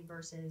policy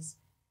versus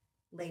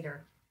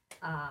later.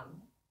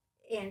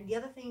 And the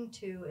other thing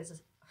too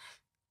is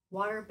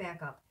water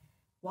backup.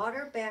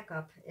 Water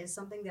backup is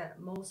something that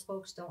most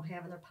folks don't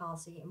have in their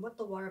policy. And what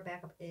the water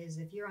backup is,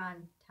 if you're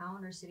on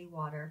town or city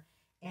water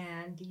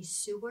and the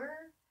sewer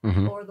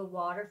Mhm. or the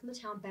water from the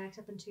town backs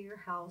up into your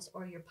house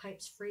or your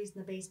pipes freeze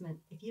in the basement,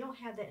 if you don't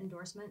have that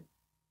endorsement,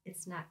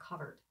 it's not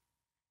covered.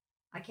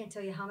 I can't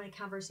tell you how many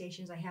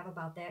conversations I have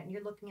about that. And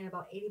you're looking at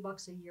about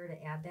 $80 a year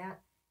to add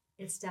that.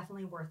 It's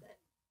definitely worth it.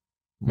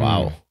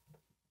 Wow.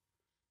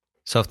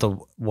 So if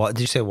did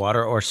you say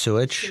water or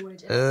sewage?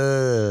 Sewage, Ugh.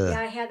 Yeah,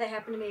 I had that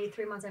happen to me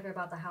 3 months after I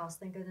bought the house.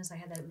 Thank goodness I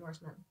had that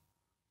endorsement.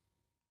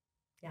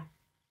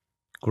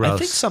 Gross. I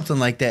think something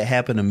like that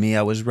happened to me.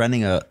 I was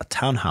renting a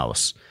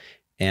townhouse,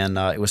 and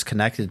it was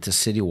connected to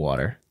city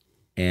water.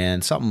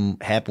 And something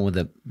happened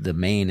with the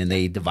main, and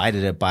they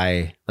divided it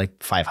by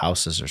like 5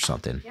 houses or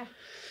something. Yeah.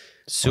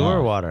 Sewer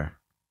Wow. water.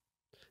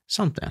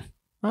 Something.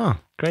 Oh,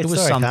 great It was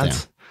story, something.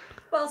 Cons.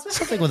 Well, especially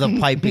Something with a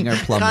piping or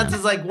Cons plumbing.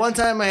 is like, one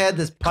time I had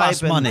this pipe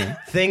Cost and money.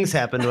 things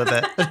happened with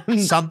it.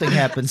 Something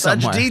happened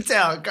Such somewhere.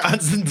 detail,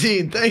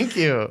 Constantine. Thank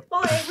you.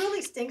 Well, it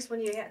really stinks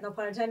when you have, no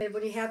pun intended,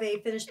 when you have a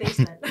finished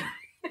basement.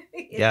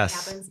 It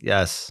Yes. happens.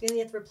 Yes. Then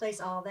you have to replace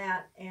all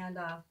that. And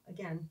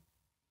again,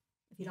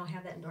 if you don't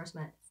have that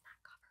endorsement, it's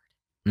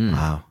not covered. Mm.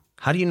 Wow.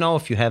 How do you know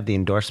if you have the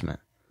endorsement?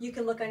 You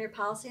can look on your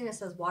policy and it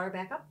says water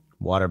backup.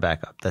 Water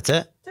backup. That's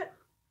it? That's it.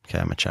 Okay,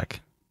 I'm going to check.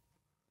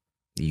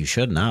 You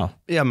should now.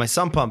 Yeah, my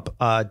sump pump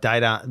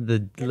died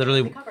on You're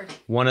literally covered.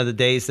 one of the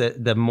days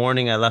the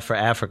morning I left for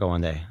Africa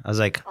one day. I was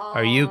like,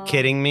 are you Oh.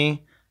 kidding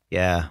me?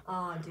 Yeah.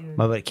 Oh, dude.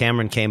 My buddy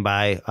Cameron came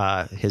by,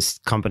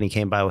 his company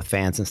came by with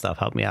fans and stuff,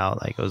 helped me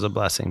out. Like, it was a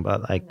blessing.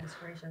 But like, Goodness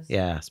gracious.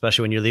 yeah,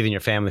 especially when you're leaving your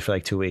family for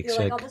like 2 weeks.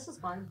 You're like, Like, oh, this is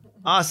fun.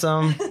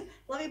 awesome.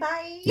 Love you,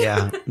 bye.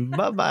 Yeah.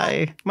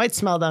 Bye-bye. Might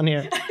smell down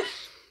here.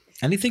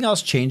 Anything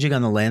else changing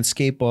on the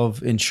landscape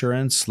of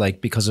insurance,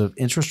 like because of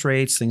interest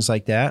rates, things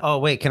like that? Oh,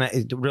 wait, can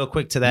I, real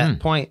quick to that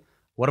point,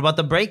 what about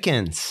the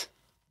break-ins?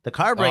 The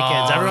car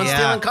break-ins. Oh, Everyone's yeah.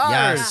 stealing cars.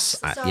 Yes.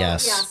 So,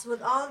 Yes. yes,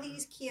 with all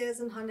these Kias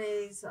and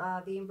Hyundais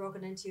being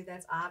broken into,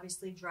 that's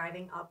obviously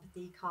driving up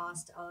the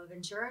cost of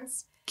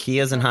insurance.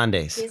 Kias and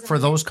Hondas. Kias and For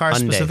those cars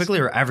Hyundais. specifically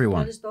or No,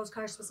 everyone? just those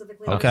cars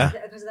specifically. Okay.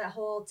 Because of that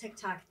whole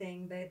TikTok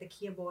thing, the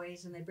Kia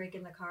boys, and they break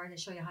in the car and they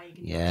show you how you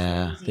can.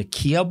 Yeah. Easy. The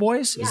Kia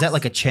Boys? Is Yes. that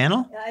like a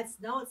channel?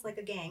 It's like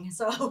a gang.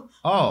 So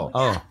Oh.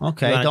 Oh,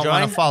 Okay. You wanna Don't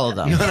want join? to follow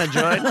them. you want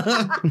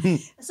to join?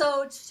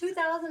 So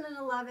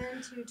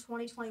 2011 to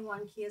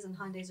 2021 Kias and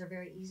Hyundais are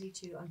very easy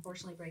to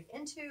unfortunately break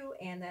into,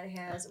 and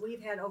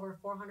we've had over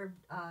 400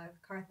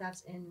 car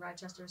thefts in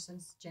Rochester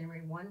since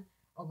January 1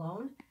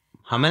 alone.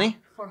 How many?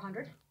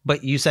 400.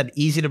 But you said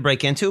easy to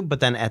break into, but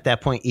then at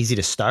that point, easy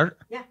to start?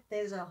 Yeah,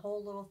 there's a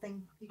whole little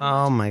thing. You can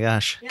Oh watch. my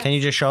gosh. Yeah. Can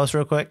you just show us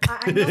real quick?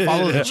 I know.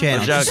 Follow the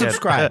channel. I'm joking.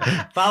 Subscribe.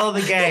 Follow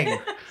the gang.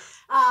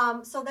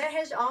 So that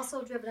has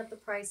also driven up the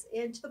price,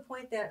 and to the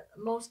point that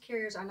most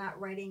carriers are not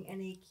writing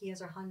any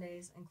Kias or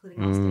Hyundais, including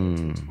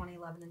Allstate, to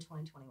 2011 and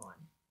 2021.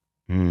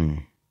 Hmm.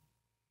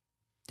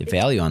 The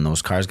value on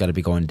those cars got to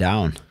be going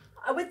down.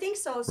 I would think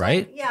so.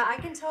 Right? Yeah, I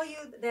can tell you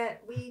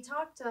that we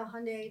talked to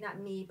Hyundai, not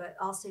me, but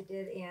Allstate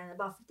did, and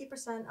about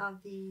 50%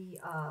 of the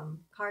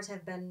cars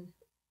have been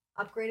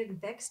upgraded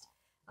and fixed.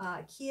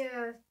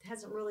 Kia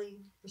hasn't really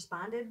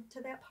responded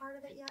to that part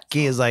of it yet.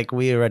 Key is like,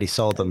 we already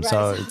sold them,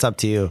 so Right. it's up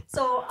to you.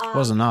 So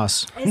Wasn't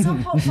us. and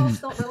some folks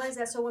don't realize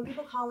that. So when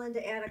people call in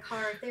to add a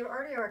car, if they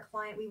already are a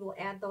client, we will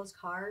add those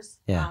cars.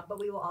 Yeah. But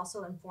we will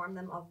also inform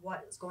them of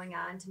what's going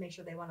on to make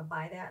sure they want to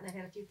buy that. And I've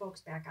had a few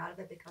folks back out of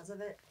it because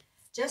of it,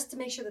 just to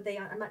make sure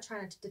that I'm not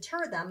trying to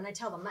deter them. And I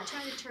tell them, I'm not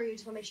trying to deter you,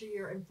 just want to make sure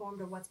you're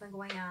informed of what's been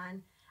going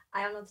on.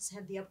 I don't know if this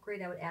had the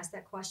upgrade. I would ask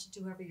that question to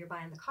whoever you're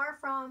buying the car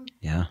from.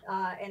 Yeah.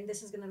 And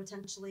this is going to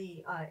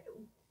potentially,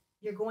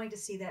 you're going to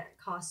see that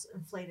cost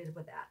inflated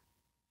with that.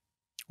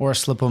 Or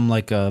slip them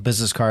like a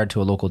business card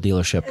to a local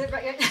dealership.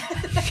 Right.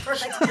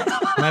 Perfect.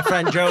 My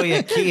friend Joey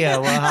at Kia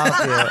will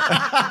help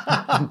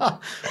you.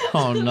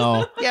 Oh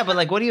no. Yeah, but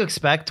like, what do you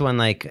expect when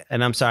like?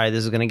 And I'm sorry,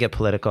 this is gonna get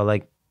political.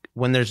 Like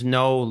when there's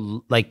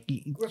no like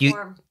you,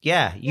 Reform.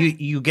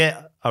 you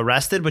get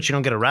arrested, but you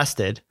don't get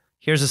arrested.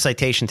 Here's a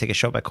citation. Take a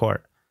show by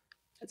court.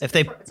 It's If a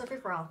they free it's a free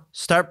for all.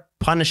 start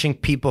punishing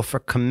people for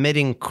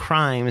committing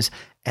crimes,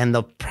 and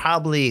they'll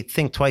probably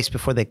think twice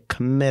before they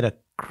commit a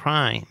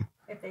crime.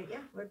 If they, it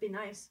would be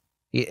nice.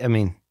 I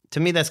mean, to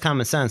me, that's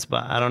common sense,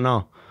 but I don't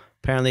know.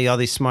 Apparently, all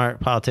these smart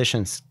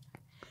politicians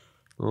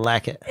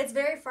lack it. It's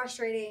very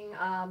frustrating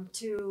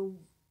to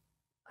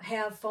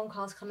have phone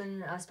calls come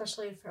in,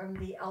 especially from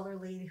the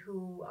elderly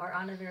who are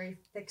on a very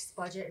fixed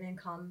budget and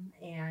income.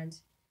 And,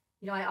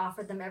 I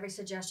offered them every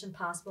suggestion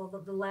possible.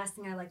 The last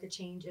thing I like to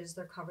change is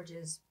their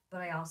coverages, but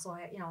I also,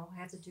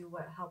 have to do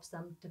what helps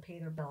them to pay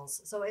their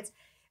bills. So it's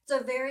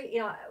a very,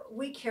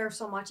 we care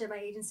so much at my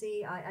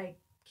agency. I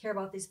care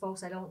about these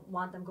folks. I don't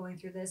want them going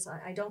through this.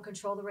 I don't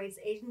control the rates.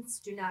 Agents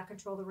do not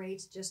control the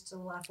rates, just a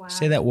little FYI.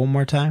 Say that one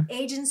more time.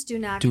 Agents do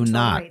not Do control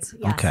not. the rates.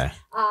 Yes. Okay.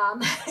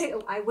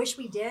 I wish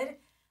we did,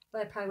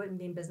 but I probably wouldn't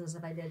be in business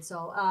if I did.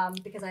 So,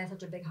 because I have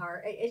such a big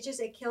heart,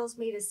 it kills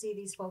me to see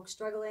these folks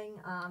struggling.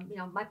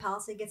 My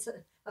policy gets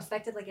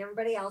affected like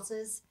everybody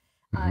else's.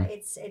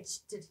 It's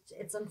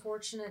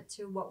unfortunate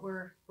to what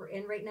we're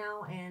in right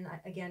now, and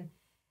again,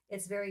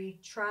 it's very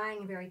trying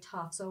and very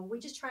tough. So we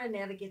just try to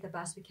navigate the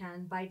best we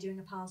can by doing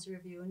a policy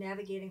review,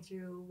 navigating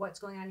through what's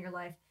going on in your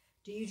life.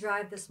 Do you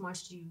drive this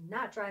much? Do you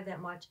not drive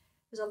that much?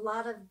 There's a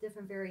lot of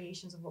different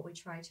variations of what we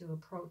try to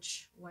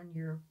approach when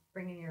you're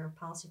bringing your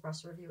policy for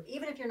us to review.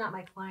 Even if you're not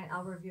my client,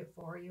 I'll review it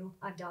for you.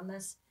 I've done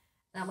this.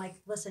 And I'm like,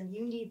 listen,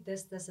 you need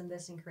this, and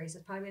this increase.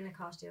 It's probably going to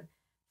cost you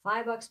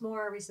 $5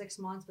 more every 6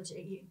 months, but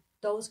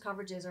those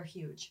coverages are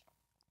huge.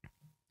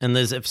 And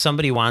Liz, if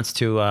somebody wants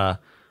to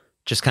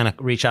just kind of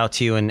reach out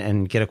to you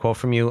and get a quote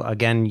from you,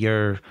 again,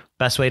 your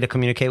best way to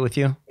communicate with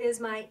you? Is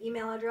my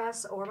email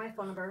address or my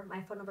phone number.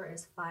 My phone number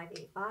is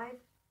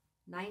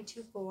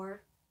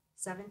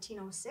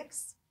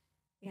 585-924-1706.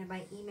 And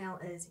my email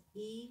is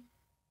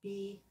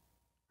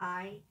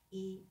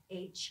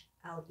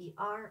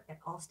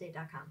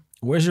ebieheller@allstate.com.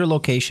 Where's your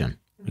location?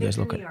 You guys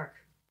Victor, look New at York.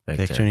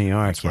 Victor, New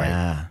York. That's right.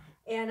 Yeah.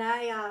 And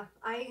I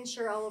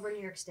insure all over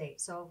New York State.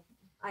 So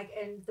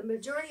and the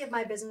majority of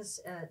my business,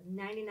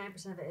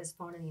 99% of it is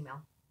phone and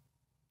email.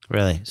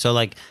 Really? So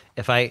like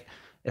if I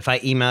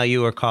email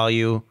you or call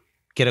you,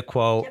 get a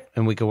quote, Yep.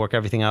 and we could work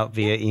everything out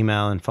via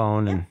email and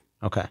phone. And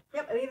okay.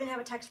 Yep, I even have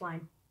a text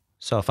line.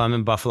 So if I'm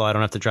in Buffalo, I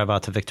don't have to drive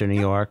out to Victor, New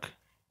York.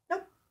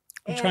 Nope.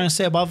 What are you trying to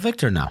say about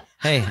Victor now?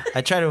 Hey,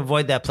 I try to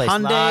avoid that place.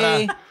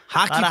 Hyundai, lot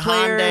hockey of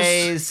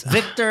players, Hyundais.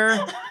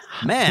 Victor.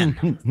 Man,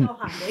 No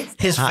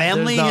Hyundais. his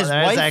family, There's his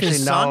wife, actually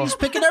his son, no- he's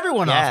picking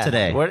everyone off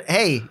today.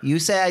 Hey, you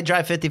say I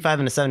drive 55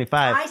 into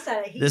 75. I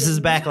said it. He This is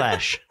didn't.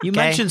 backlash. You okay?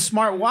 mentioned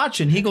smart watch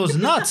and he goes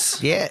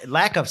nuts. Yeah,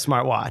 lack of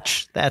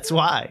smartwatch. That's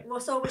why.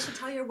 Well, so we should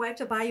tell your wife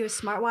to buy you a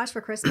smartwatch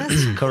for Christmas.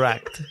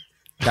 Correct.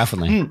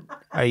 Definitely.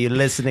 Are you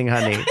listening,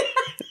 honey?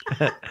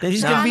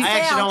 He's No, gonna be I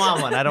actually don't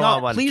want one. I don't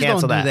want one. Please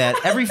Cancel don't do that.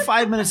 Every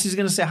 5 minutes he's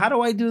gonna say, "How do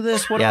I do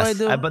this? What do I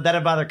do?" But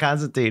that'd bother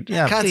Constantine.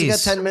 Yeah, Constantine, you got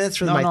please. 10 minutes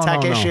for No, my no,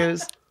 tech no, no.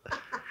 issues?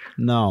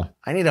 No.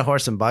 I need a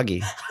horse and buggy.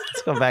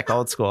 Let's go back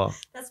old school.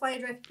 That's why I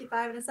drive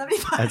 55 and a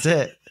 75. That's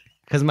it.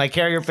 Because my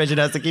carrier pigeon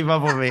has to keep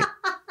up with me.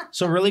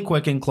 So really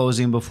quick in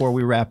closing before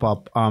we wrap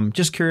up,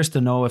 just curious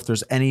to know if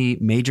there's any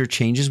major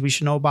changes we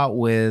should know about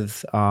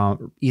with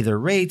either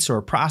rates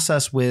or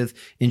process with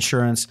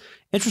insurance.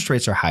 Interest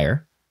rates are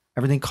higher.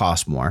 Everything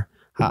costs more.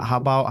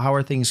 How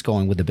are things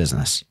going with the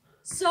business?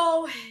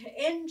 So,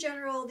 in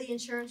general, the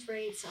insurance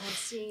rates, I've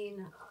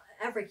seen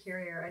every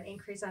carrier an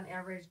increase on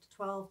average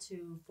 12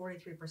 to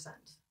 43%.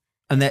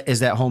 And is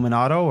that home and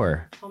auto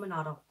or Home and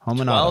auto. home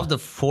and 12 auto?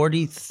 to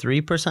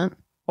 43%?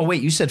 Oh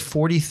wait, you said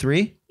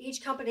 43?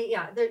 Each company,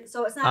 yeah.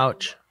 So it's not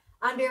Ouch.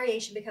 on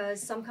variation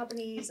because some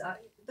companies,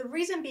 the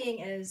reason being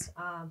is,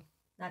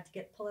 not to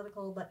get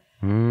political, but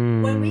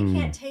when we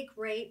can't take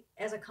rate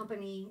as a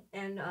company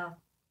and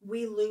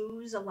we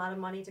lose a lot of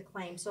money to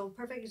claim. So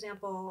perfect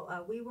example,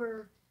 we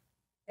were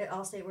at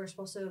Allstate, we were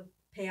supposed to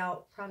pay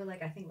out probably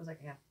like, I think it was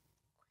like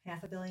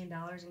 $500 million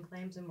in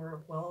claims, and we're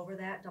well over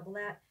that, double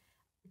that,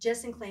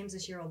 just in claims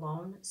this year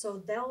alone.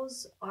 So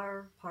those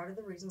are part of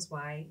the reasons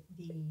why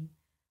the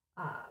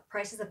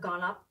prices have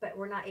gone up, but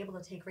we're not able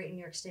to take rate in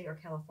New York State or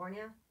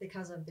California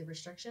because of the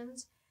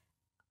restrictions.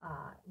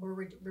 We're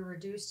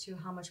reduced to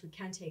how much we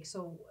can take.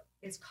 So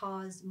it's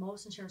caused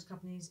most insurance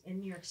companies in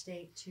New York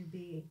State to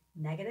be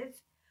negative,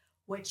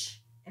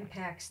 which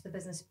impacts the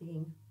business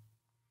being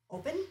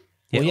open.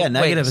 Well, yeah,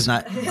 negative is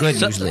not good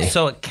usually.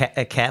 So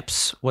it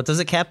caps. What does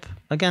it cap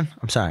again?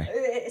 I'm sorry.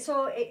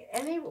 So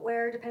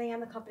anywhere, depending on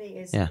the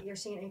company, you're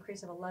seeing an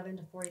increase of 11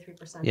 to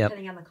 43%, Yep.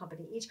 depending on the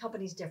company. Each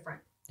company's different.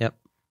 Yep.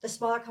 The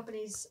smaller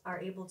companies are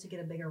able to get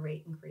a bigger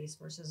rate increase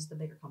versus the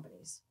bigger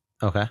companies.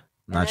 Okay.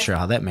 Not sure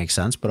how that makes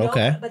sense, but No,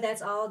 okay. But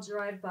that's all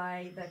derived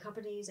by the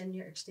companies in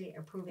New York State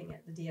approving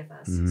it, the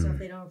DFS. Mm. So if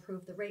they don't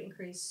approve the rate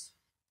increase,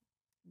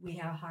 we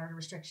have harder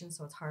restrictions,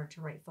 so it's harder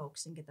to write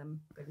folks and get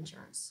them good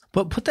insurance.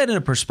 But put that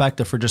into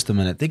perspective for just a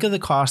minute. Think of the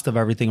cost of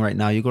everything right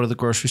now. You go to the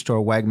grocery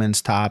store,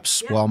 Wegmans,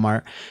 Tops,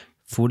 Walmart,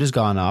 food has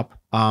gone up.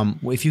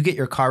 If you get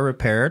your car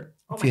repaired,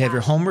 if you have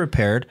your home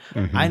repaired,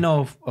 I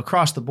know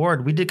across the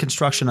board, we did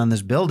construction on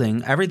this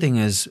building. Everything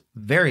is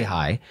very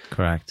high.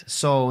 Correct.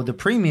 So the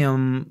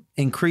premium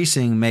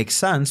increasing makes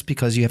sense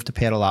because you have to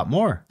pay it a lot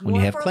more when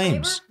you have for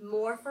claims. Labor,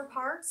 more for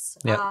parts.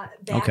 Yep.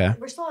 Okay.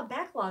 We're still a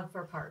backlog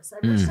for parts.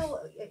 We're still,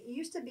 it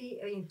used to be,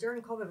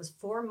 during COVID, it was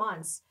 4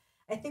 months.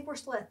 I think we're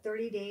still at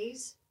 30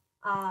 days.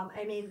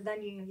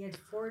 Then you had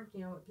Ford,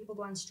 people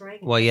go on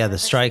strike. Well, yeah, the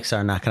strikes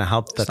are not going to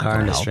help the car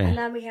industry. And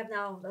then we have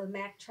now the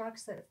Mack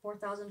trucks that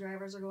 4,000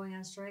 drivers are going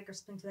on strike or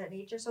something to that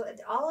nature. So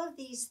all of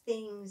these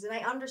things, and I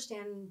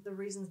understand the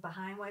reasons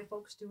behind why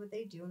folks do what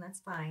they do, and that's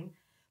fine.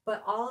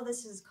 But all of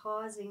this is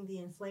causing the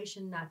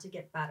inflation not to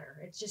get better.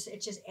 It's just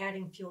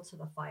adding fuel to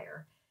the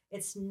fire.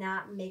 It's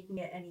not making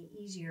it any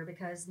easier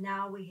because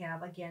now we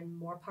have, again,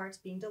 more parts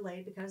being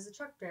delayed because the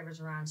truck drivers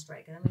are on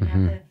strike. And then we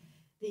have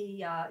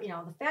the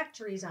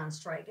factories on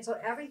strike. So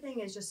everything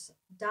is just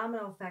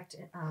domino effect,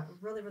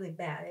 really, really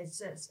bad. It's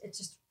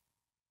just,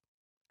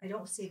 I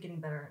don't see it getting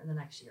better in the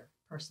next year,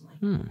 personally.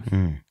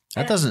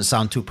 That doesn't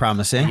sound too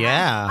promising.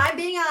 Yeah. I'm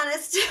being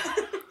honest.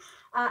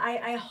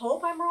 I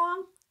hope I'm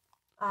wrong.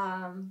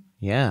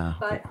 Yeah.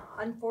 But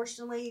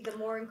unfortunately, the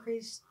more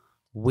increased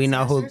we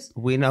know who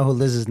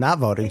Liz is not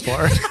voting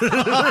for.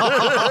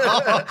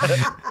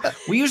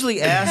 We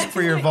usually ask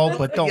for your vote,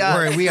 but don't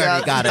worry, we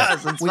already got it.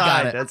 We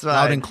got it. That's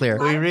loud and clear.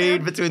 We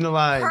read between the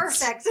lines.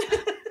 Perfect.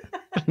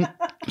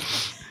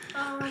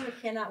 I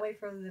cannot wait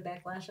for the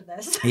backlash of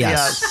this.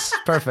 Yes.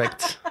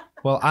 Perfect.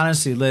 Well,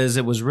 honestly, Liz,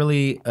 it was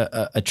really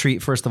a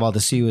treat, first of all, to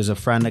see you as a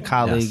friend, a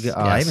colleague. Yes.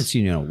 I haven't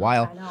seen you in a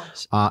while.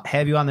 I know.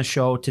 Have you on the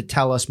show to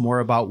tell us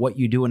more about what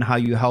you do and how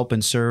you help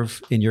and serve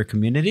in your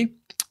community.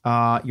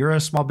 You're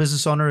a small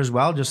business owner as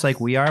well, just like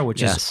we are,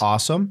 which is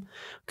awesome.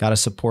 Got to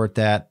support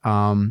that.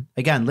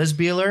 Again, Liz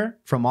Beeler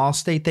from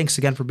Allstate, thanks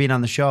again for being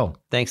on the show.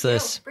 Thanks,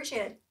 Liz.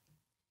 Appreciate it.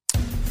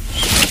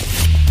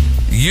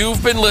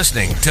 You've been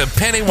listening to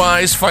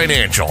Pennywise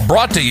Financial,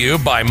 brought to you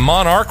by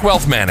Monarch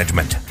Wealth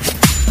Management.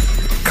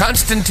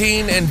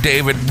 Constantine and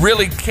David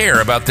really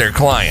care about their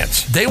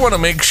clients. They want to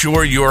make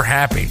sure you're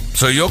happy,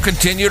 so you'll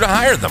continue to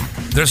hire them.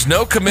 There's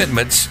no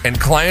commitments, and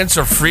clients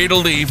are free to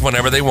leave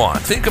whenever they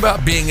want. Think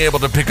about being able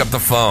to pick up the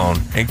phone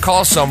and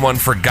call someone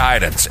for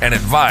guidance and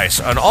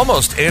advice on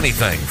almost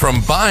anything,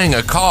 from buying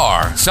a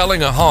car,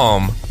 selling a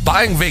home,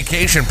 buying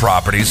vacation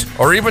properties,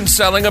 or even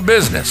selling a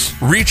business.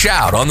 Reach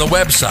out on the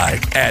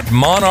website at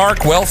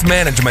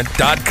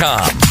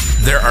monarchwealthmanagement.com.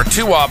 There are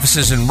 2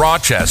 offices in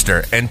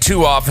Rochester and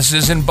 2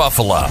 offices in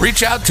Buffalo.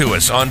 Reach out to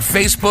us on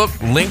Facebook,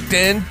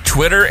 LinkedIn,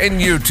 Twitter, and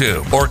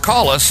YouTube, or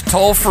call us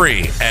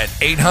toll-free at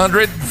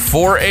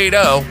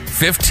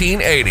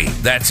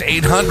 800-480-1580. That's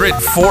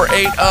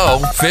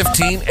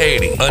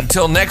 800-480-1580.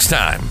 Until next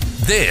time,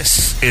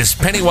 this is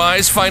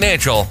Pennywise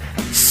Financial,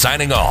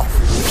 signing off.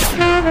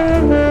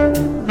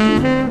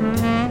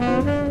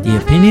 The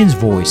opinions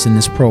voiced in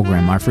this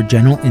program are for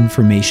general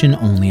information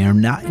only and are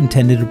not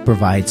intended to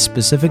provide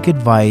specific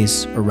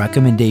advice or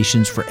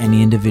recommendations for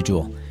any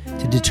individual.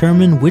 To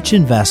determine which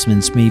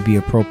investments may be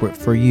appropriate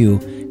for you,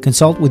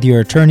 consult with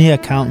your attorney,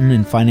 accountant,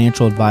 and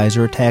financial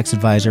advisor or tax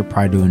advisor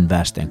prior to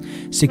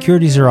investing.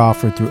 Securities are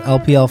offered through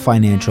LPL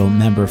Financial,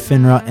 member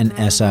FINRA, and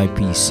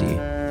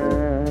SIPC.